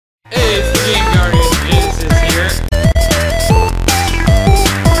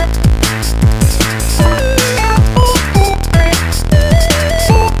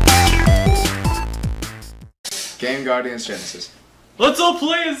GameGuardians Genesis. Let's all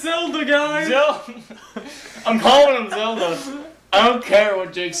play as Zelda, guys! I'm calling him Zelda. I don't care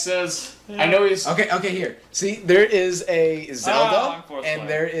what Jake says. Yeah. I know he's... Okay, here. See, there is a Zelda, and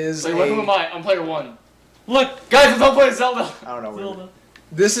there is Wait, who am I? I'm player 1. Look! Guys, let's all play Zelda! I don't know where... Zelda.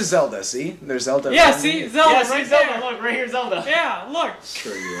 This is Zelda, see? There's Zelda. Yeah, see? Zelda, yeah, right Zelda. there. Look, right here, Zelda. Yeah, look.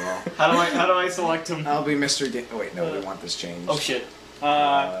 Screw you all. How do I select him? I'll be Mr. Game... Oh, wait, no, we want this changed. Oh, shit.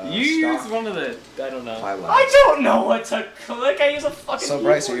 You use one of the... I don't know. I don't know what to click. I use a fucking So,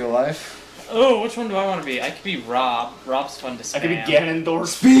 Bryce, are you alive? Oh, which one do I want to be? I could be Rob. Rob's fun to spam. I could be Ganondorf.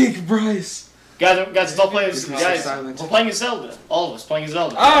 Speak, Bryce! Guys, let's all play as... Guys, silent. we're playing as Zelda. All of us playing as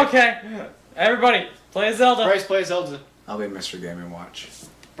Zelda. Oh, okay. Everybody, play as Zelda. Bryce, play as Zelda. I'll be Mr. Game and Watch.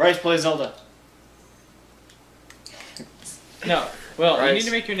 Bryce, play as Zelda. No, Will, Bryce. you need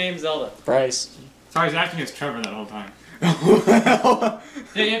to make your name Zelda. Bryce. Sorry, I was acting as Trevor that whole time. Yeah,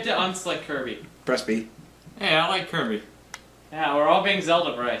 you have to unselect Kirby. Press B. Yeah, I like Kirby. Yeah, we're all being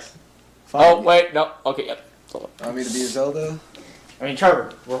Zelda, Bryce. Fine. Oh, wait, no. Okay, yep. Want me to be Zelda? I mean,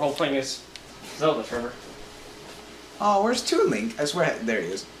 Trevor. We're all playing as Zelda, Trevor. Oh, where's Toon Link? I swear, there he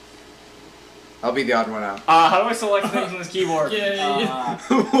is. I'll be the odd one out. How do I select things on this keyboard? Uh-oh.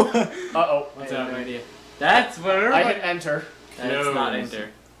 I have no idea. That's where I hit enter. That's not enter.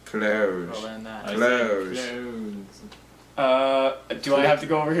 Close. Well, then that. Close. Do I have to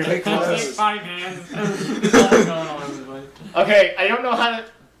go over here? Click close. 5 hands. Okay, I don't know how to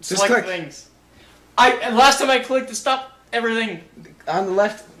select click. things. Last time I clicked to stop everything. On the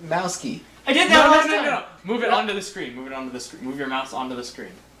left mouse key. I did that last time. No. Move it onto the screen. Move it onto the screen. Move your mouse onto the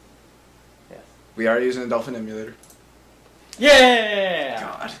screen. Yeah. We are using a Dolphin emulator. Yeah!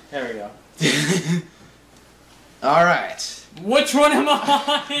 God. There we go. Alright. Which one am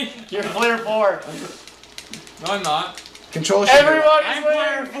I? You're player 4. No, I'm not. Control Everybody's I'm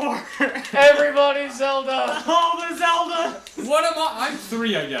player player 4. Everybody's Zelda. All the Zelda. What am I? I'm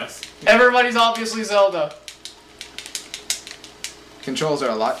 3, I guess. Everybody's obviously Zelda. Controls are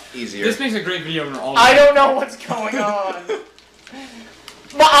a lot easier. This makes a great video when we're all... I don't know what's going on.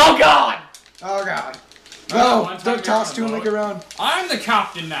 Oh God! Oh God. Oh, No! one time Don't you're toss on Toon a Link boat. around. I'm the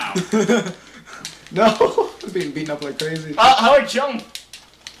captain now. No! I'm being beaten up like crazy. How do I jump?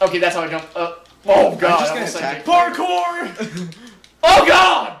 Okay, that's how I jump. Oh God! I'm just I gonna almost attack. parkour! Oh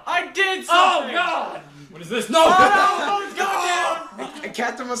God! I did Oh something. God! What is this? No! Oh, no, go down. A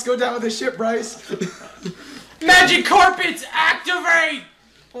captain must go down with the ship, Bryce. Magic carpets activate.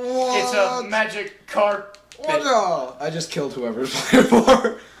 What? It's a magic carpet. What the? I just killed whoever's player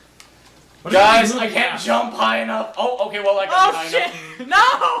 4. Guys, I can't jump high enough. Oh, okay, well I can Oh high shit! enough.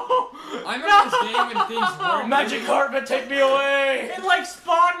 No! I remember this game and things weren't... Magic carpet, take me away! It like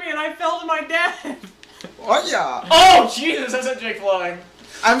spawned me and I fell to my death. Oh yeah. Oh Jesus, that's a Jake flying.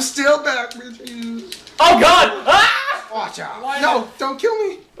 I'm still back with you. Oh God! Ah! Watch out. Why No, don't kill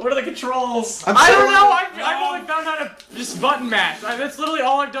me. What are the controls? I'm I so don't know. alive. I've only found how to just button mash. That's literally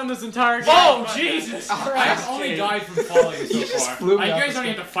all I've done this entire game. Oh Button Jesus mash. Christ! I've only died from falling so You just far. flew me You off guys the don't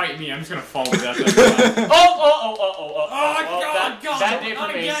screen. have to fight me. I'm just gonna fall to death. That's fine. Oh, God, that did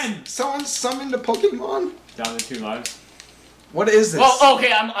not for me. again. Someone summoned a Pokemon? Down to 2 lives. What is this? Well,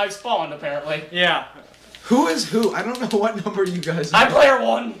 okay, I spawned apparently. Yeah. Who is who? I don't know what number you guys are. I'm player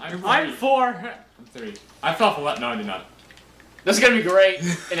 1. I'm 4. I'm 3. I fell for what? No, I did not. This is gonna be great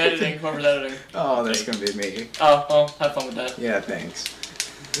in editing. Whoever's editing. Oh, that's gonna be me. Oh, well, have fun with that. Yeah, thanks.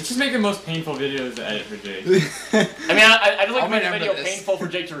 Let's just make the most painful videos to edit for Jake. I mean, I just like I'll to make the remember video this. painful for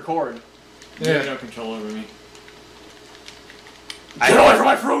Jake to record. You have no control over me. Get away from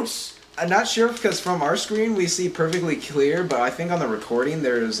my fruits! I'm not sure because from our screen we see perfectly clear, but I think on the recording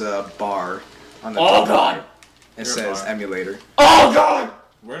there's a bar on the Oh top. God! It Your says bar. emulator. Oh God!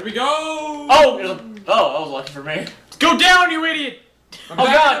 Where do we go? Oh, there's a, that was lucky for me. Go down, you idiot! I'm Oh,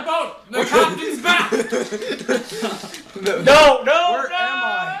 back God. in the boat. The captain's back. No! Where no! am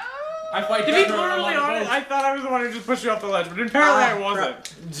I? I fight To be Trevor on brutally the honest, boat. I thought I was the one who just pushed you off the ledge, but apparently I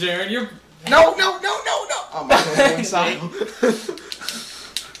wasn't. Jared, you're... No! Oh my God, inside.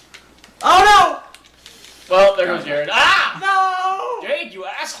 Oh no! Well, there goes Jared. Ah! No! Jake, you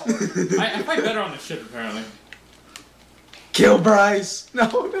asshole! I fight better on the ship, apparently. Kill Bryce. No,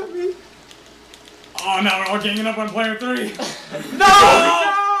 not me. Oh, now we're all ganging up on player 3. No!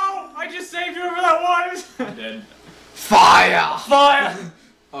 I just saved whoever that was! I'm dead. Fire. Fire!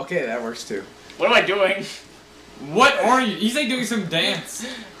 Okay, that works too. What am I doing? What are you? He's like doing some dance.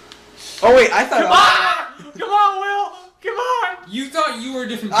 Oh wait, I thought. Ah! Come on, Will! Come on! You thought you were a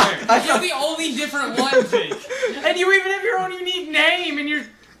different player. You're the only different one, Jake. And you even have your own unique name, and you're...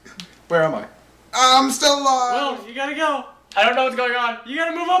 Where am I? I'm still alive. Will, you gotta go. I don't know what's going on. You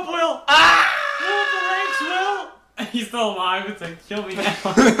gotta move up, Will. Ah! Move up the ranks, Will. He's still alive. It's like, kill me now.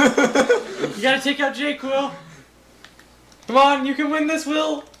 You gotta take out Jake, Will. Come on, you can win this,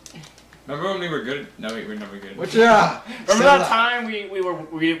 Will. Remember when we were good? No, we were never good. What ya? Remember that time we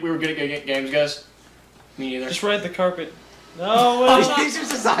were good at games, guys? Me neither. Just ride the carpet. No, Will. He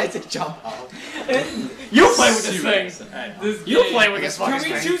just decides to jump off. You play with this thing. You play with this fucking Can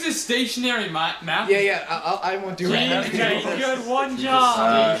we thing. choose a stationary map? Yeah, I won't do random. Good one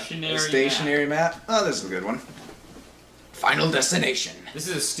job. Stationary map. Oh, this is a good one. Final destination. This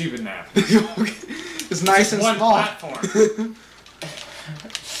is a stupid map. It's nice and one small. platform.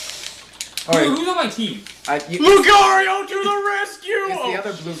 Alright, Who's on my team? Lucario to the rescue! it's the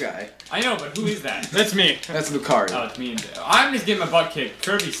other blue guy. I know, but who is that? That's me. That's Lucario. Oh, it's me. I'm just getting my butt kicked.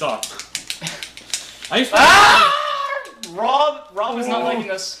 Kirby sucks. I used to. Rob is not liking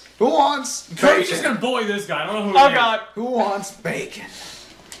this. Who wants Kirby's just bacon? gonna bully this guy. I don't know who. Oh he is. god. Who wants bacon?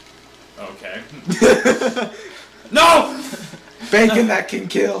 Okay. No! Bacon that can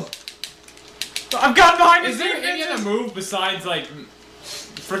kill. I've got behind Is there any other move besides like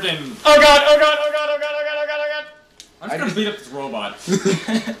freaking? Oh god, oh god, oh god, oh god, oh god, oh god, oh god. I'm just gonna beat up this robot.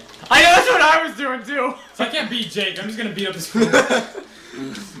 I know that's what I was doing too. So I can't beat Jake. I'm just gonna beat up this robot.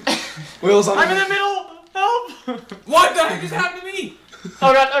 Will's on I'm in the middle. Help! What the heck just happened to me?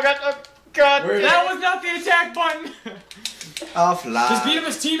 Oh god, oh god, oh god. Where- That was not the attack button. I'll fly. Just beat up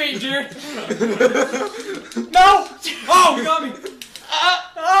his teammate, dear. No! Oh, he got me.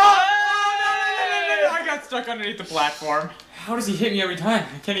 I got stuck underneath the platform. How does he hit me every time?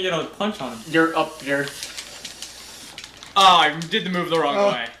 I can't even get a punch on him. You're up here. Oh, I did the move the wrong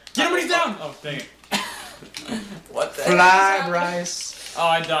way. Get him when he's down. Oh, dang it. What the Fly, Bryce. Oh,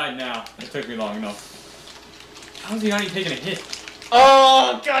 I died now. It took me long enough. How is he not even taking a hit?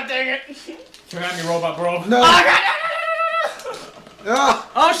 Oh god dang it. Come at me, robot bro. No. Oh god, Ah,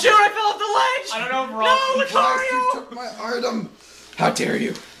 Oh shoot, I fell off the ledge! I don't know, Rob. No, Bryce, you Lucario! took my item. How dare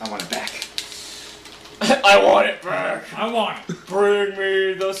you? I want it back. I want it back. I want it. Bring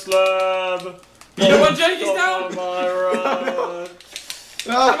me the slab. You know what, Jake? He's down. Ah.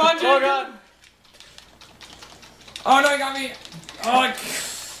 Come on, Jake. Oh god. Oh no, he got me. Oh.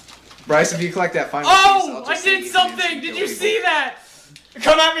 Bryce, if you collect that final piece, Oh! I'll I just say did you something! can Did kill you people. see that?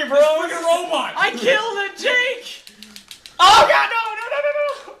 Come at me, bro. Freaking robot. I killed it, Jake! Oh god, no.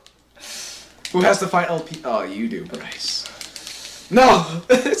 Who has the final piece? Oh, you do, Bryce. No!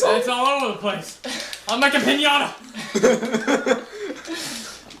 It's all... It's all over the place. I'm like a pinata.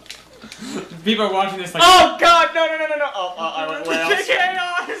 People are watching this like. Oh god, no. Oh, I went way The else.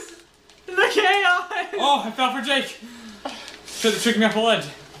 chaos! The chaos! Oh, I fell for Jake. Should have tricked me off a ledge.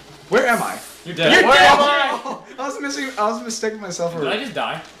 Where am I? You're dead. Where am I? Oh, I was mistaking myself for... Did I just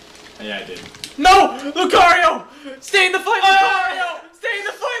die? Yeah, I did. No! Lucario! Stay in the fight, Lucario! Stay in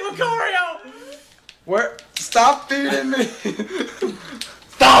the fight, Lucario! Where? Stop feeding me!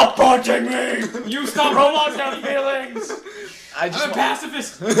 Stop punching me. You stop robots have feelings. I just I'm a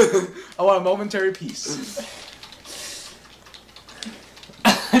pacifist. I want a momentary peace.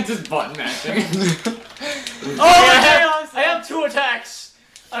 Just button mashing. Oh, chaos! I have 2 attacks.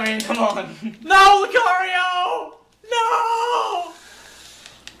 I mean, come on. No, Lucario! No!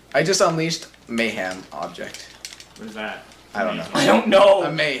 I just unleashed mayhem object. What is that? I don't know. I don't know.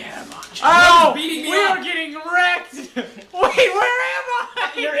 A mayhem object. Oh! beating me We up. are getting wrecked! Wait, where am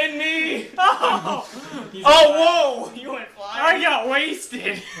I? You're in me. Oh! Oh, whoa. You went I flying. got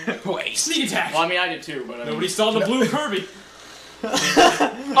wasted. Wait. Sneak attack. Well, I mean, I did too, but I mean. Nobody saw the blue Kirby.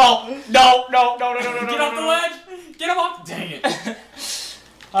 Oh, no. Get off the ledge. Get him off. Dang it.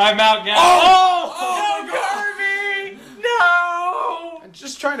 I'm out, guys. Oh! No, Kirby! No! I'm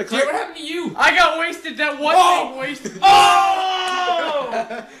just trying to Jay, clear. what happened to you? I got wasted. That one Oh! thing wasted.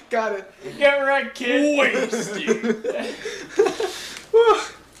 Oh! Got it. Get wrecked, kid.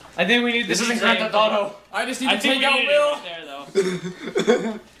 I think we need This the isn't Grand Theft Auto. I just need I to think take we out need Will. it there,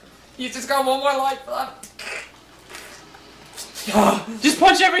 though. He's just got one more life left. Just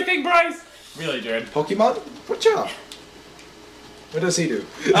punch everything, Bryce. Really, Jared? Pokemon? What job? What does he do?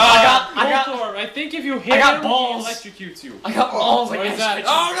 I got- Voltorb. I think if you hit I got him, balls. he electrocutes you. I got balls What like is that? that.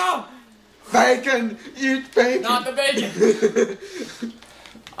 Oh Bacon! Eat bacon! no! Not the bacon.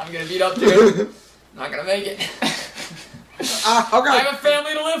 I'm gonna beat up, dude. Not gonna make it. Ah, oh I god! have a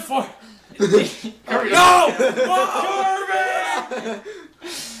family to live for. Kirby. No! Kirby!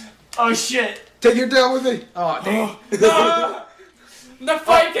 Oh shit. Take your down with me! Oh, dang. No! The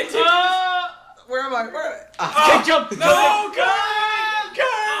fight continues. Where am I? Where? Ah, Kick jump. No! Kirby!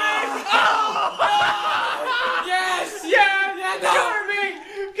 Yes! Yeah, no. Kirby!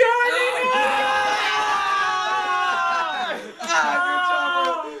 Kirby!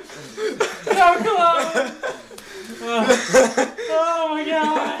 ah, So close!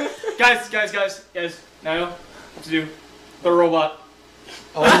 Guys. Now I know what to do. The robot.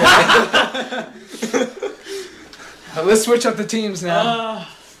 Oh, yeah. Let's switch up the teams now.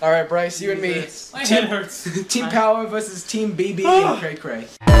 All right, Bryce, you and me. My head hurts. Team Power versus Team BB and Cray Cray.